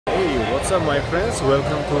What's up, my friends?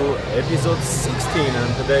 Welcome to episode 16,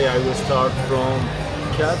 and today I will start from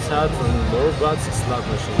Cats, Hats and More Butts slot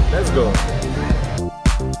machine. Let's go!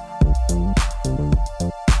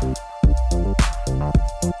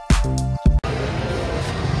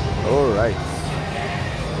 Alright,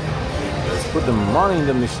 let's put the money in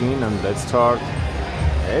the machine and let's start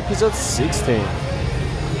episode 16.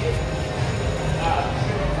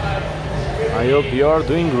 I hope you are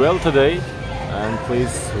doing well today, and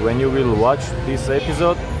please, when you will watch this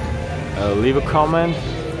episode, leave a comment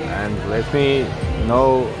and let me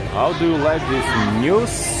know how do you like this new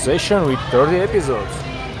session with 30 episodes.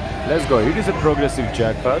 Let's go. It is a progressive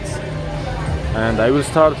jackpot and I will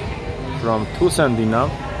start from 2 cent now.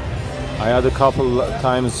 I had a couple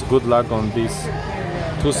times good luck on this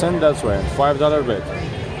 2 cent, that's why, $5 bet.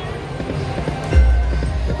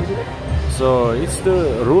 So it's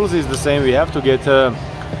the rules is the same. We have to get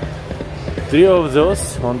 3 of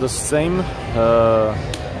those on the same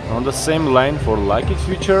line for like it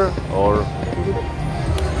future, or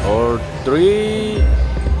 3.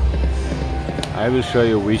 I will show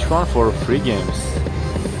you which one for free games.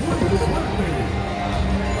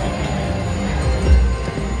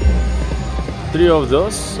 Three of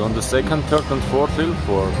those on the second, third and fourth wheel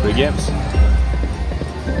for free games.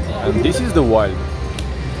 And this is the wild.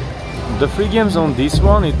 The free games on this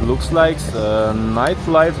one, it looks like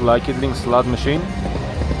nightlife like it link slot machine.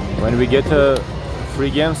 When we get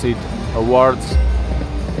free games, it awards.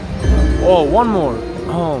 Oh, one more.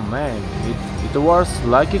 Oh man, it awards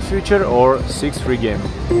like it future or 6 free game.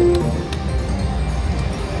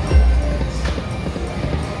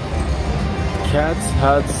 Cats,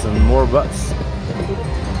 hats and more butts.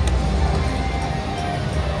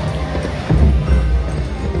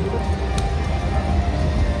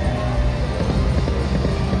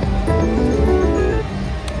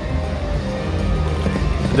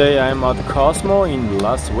 Today I am at Cosmo in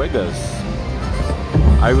Las Vegas.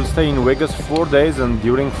 I will stay in Vegas 4 days, and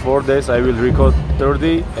during 4 days I will record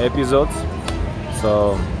 30 episodes.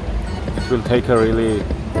 So it will take a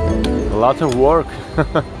lot of work.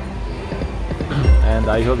 And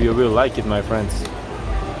I hope you will like it, my friends.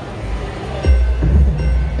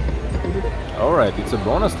 Alright, it's a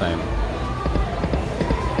bonus time.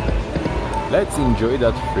 Let's enjoy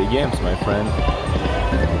that free games, my friend.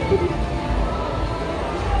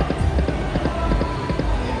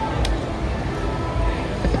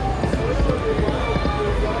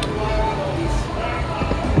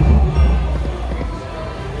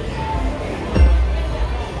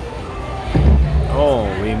 Oh,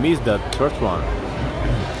 we missed that third one.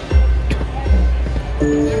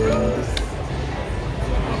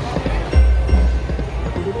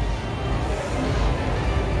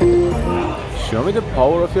 Show me the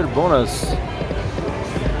power of your bonus.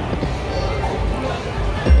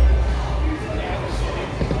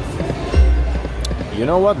 You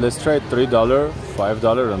know what? Let's try $3,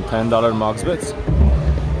 $5 and $10 max bets.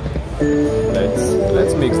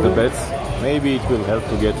 Let's mix the bets. Maybe it will help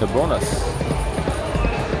to get a bonus.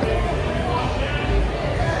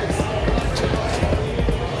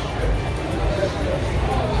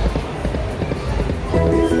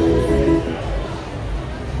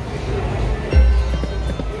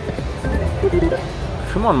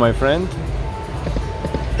 Come on, my friend.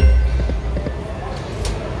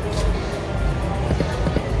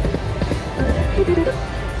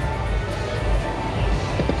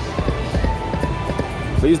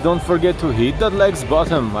 Please don't forget to hit that likes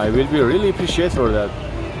button. I will be really appreciated for that.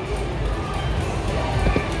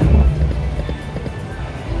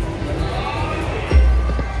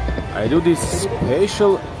 I do these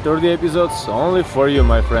special 30 episodes only for you,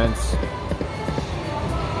 my friends.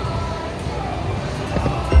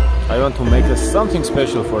 I want to make something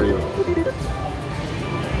special for you.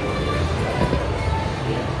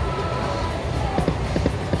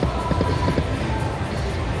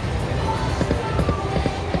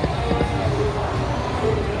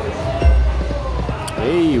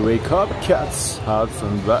 Hey, wake up, cats, hats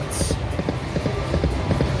and butts.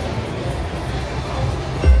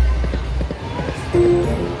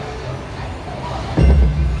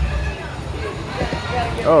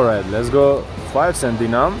 Alright, let's go 5 cent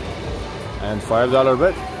dinam and $5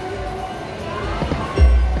 bet.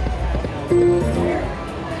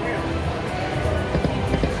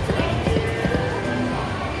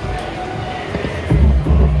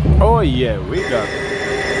 Oh yeah, we got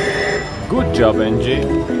it. Good job, NG.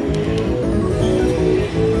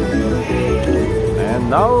 And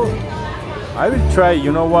now I will try,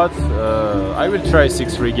 you know what, I will try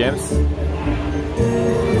 6 free games.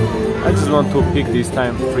 I just want to pick this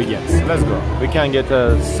time free games. Let's go. We can get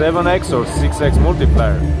a 7x or 6x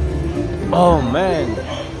multiplier. Oh man!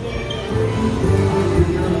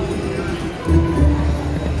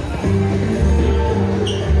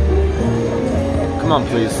 Come on,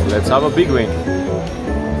 please, let's have a big win.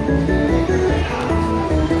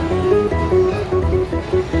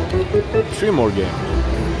 Three more games.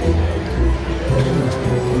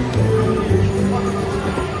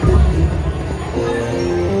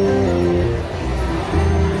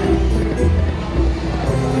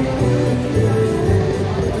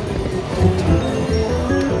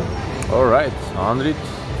 Alright,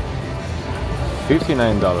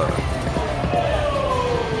 $159.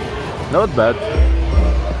 Not bad.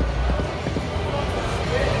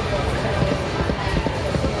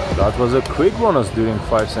 That was a quick bonus during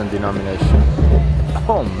 5-cent denomination.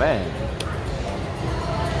 Oh man.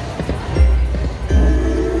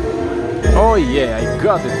 Oh yeah, I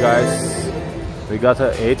got it, guys. We got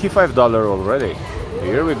a $85 already.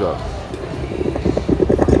 Here we go.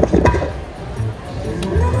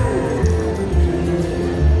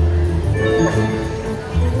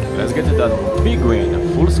 Let's get to that big win,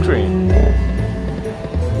 full screen.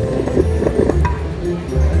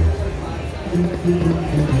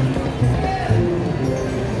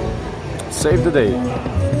 Save the day.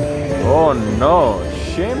 Oh no,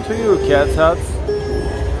 shame to you, cat hats.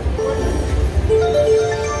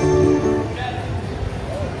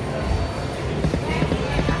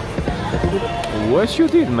 What you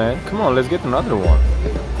did, man? Come on, let's get another one.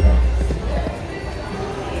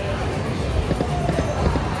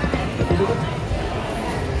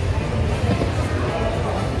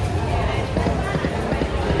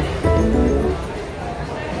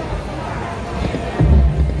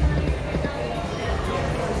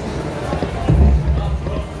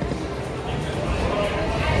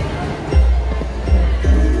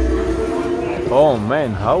 Oh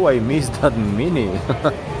man, how I missed that mini.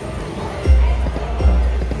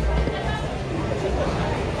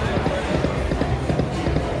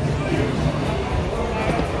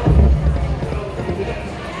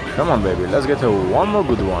 Come on baby, let's get one more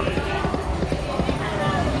good one.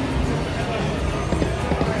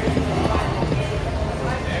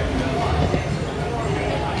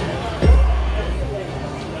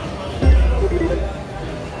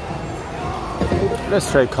 Let's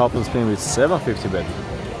try couple spin with 750 bet.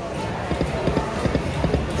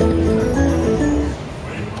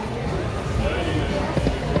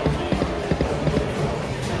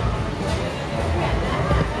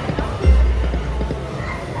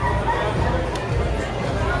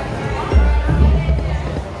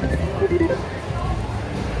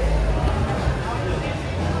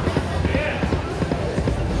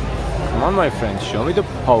 Come on my friend, show me the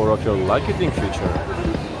power of your lucky thing feature.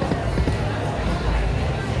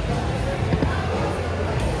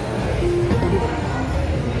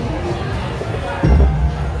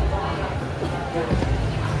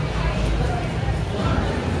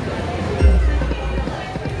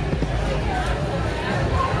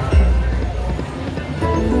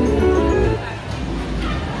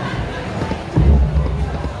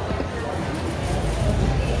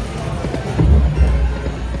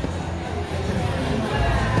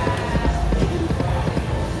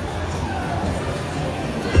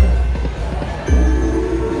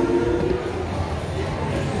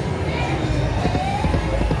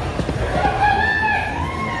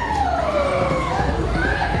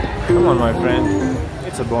 Come on my friend,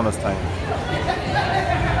 it's a bonus time.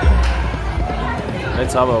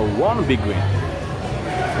 Let's have one big win.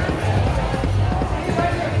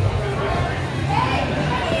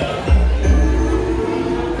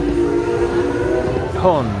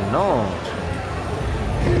 Oh no!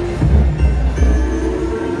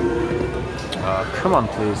 Come on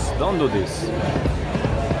please, don't do this.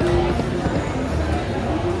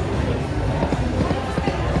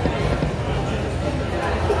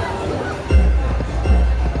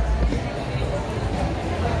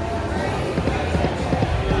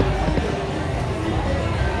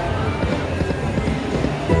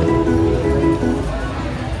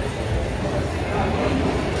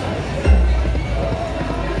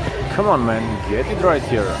 Come on man, get it right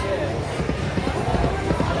here.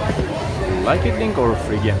 Like it link or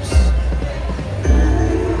free games?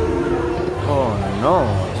 Oh no,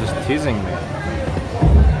 just teasing me.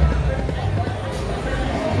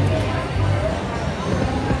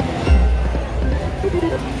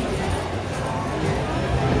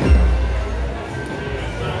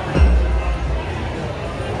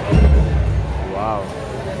 Wow.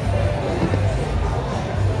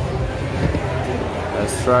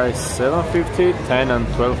 Let's try 750, 10 and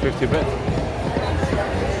 1250 bet.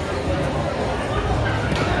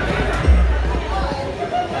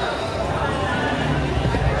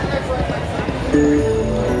 Come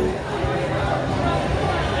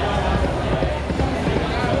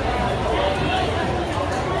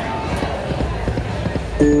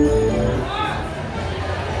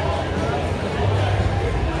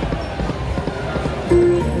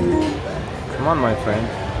on, my friend.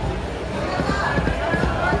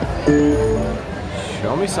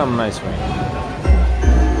 Show me some nice win.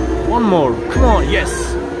 One more. Come on,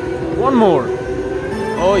 yes. One more.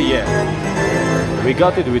 Oh yeah. We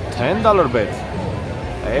got it with $10 bet.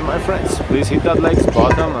 Hey my friends, please hit that like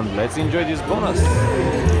button and let's enjoy this bonus.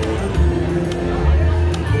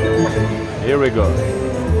 Here we go.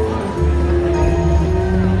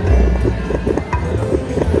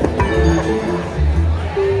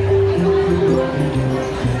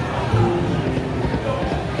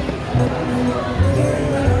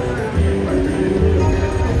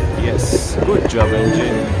 Yes, good job,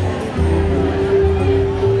 engine.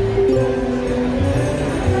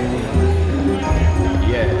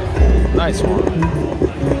 Yeah, nice one.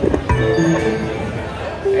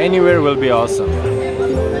 Anywhere will be awesome.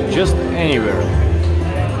 Just anywhere.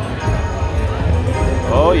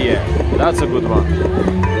 Oh yeah, that's a good one.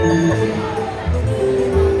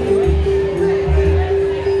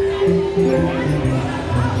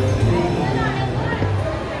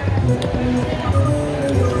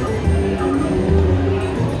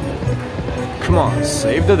 Come on,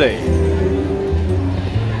 save the day.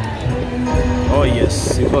 Oh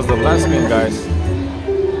yes, it was the last spin, guys.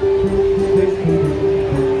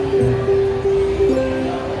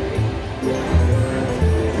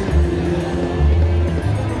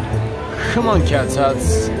 Come on, cat's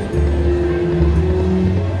hats.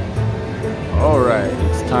 Alright,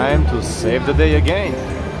 it's time to save the day again.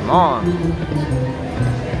 Come on.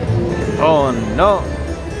 Oh no,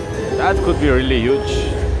 that could be really huge.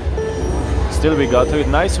 Still we got to it,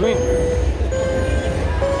 nice win.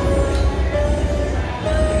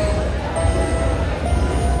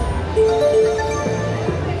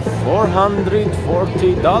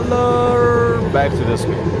 $440 back to the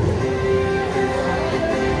spin.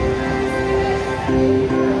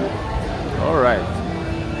 All right.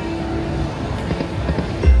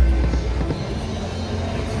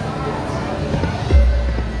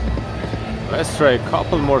 Let's try a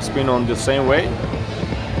couple more spin on the same way.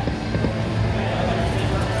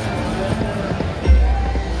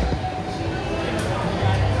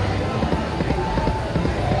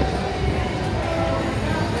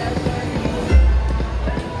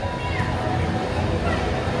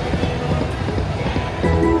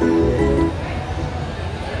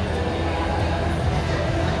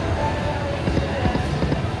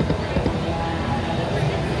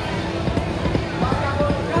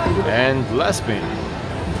 And last spin.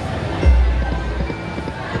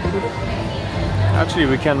 Actually,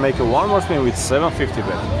 we can make a one more spin with 750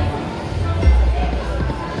 bet.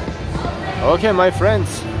 Okay, my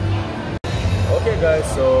friends. Okay, guys.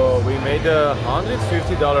 So we made a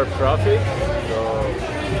 $150 profit. So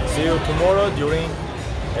see you tomorrow during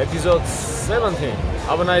episode 17.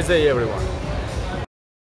 Have a nice day, everyone.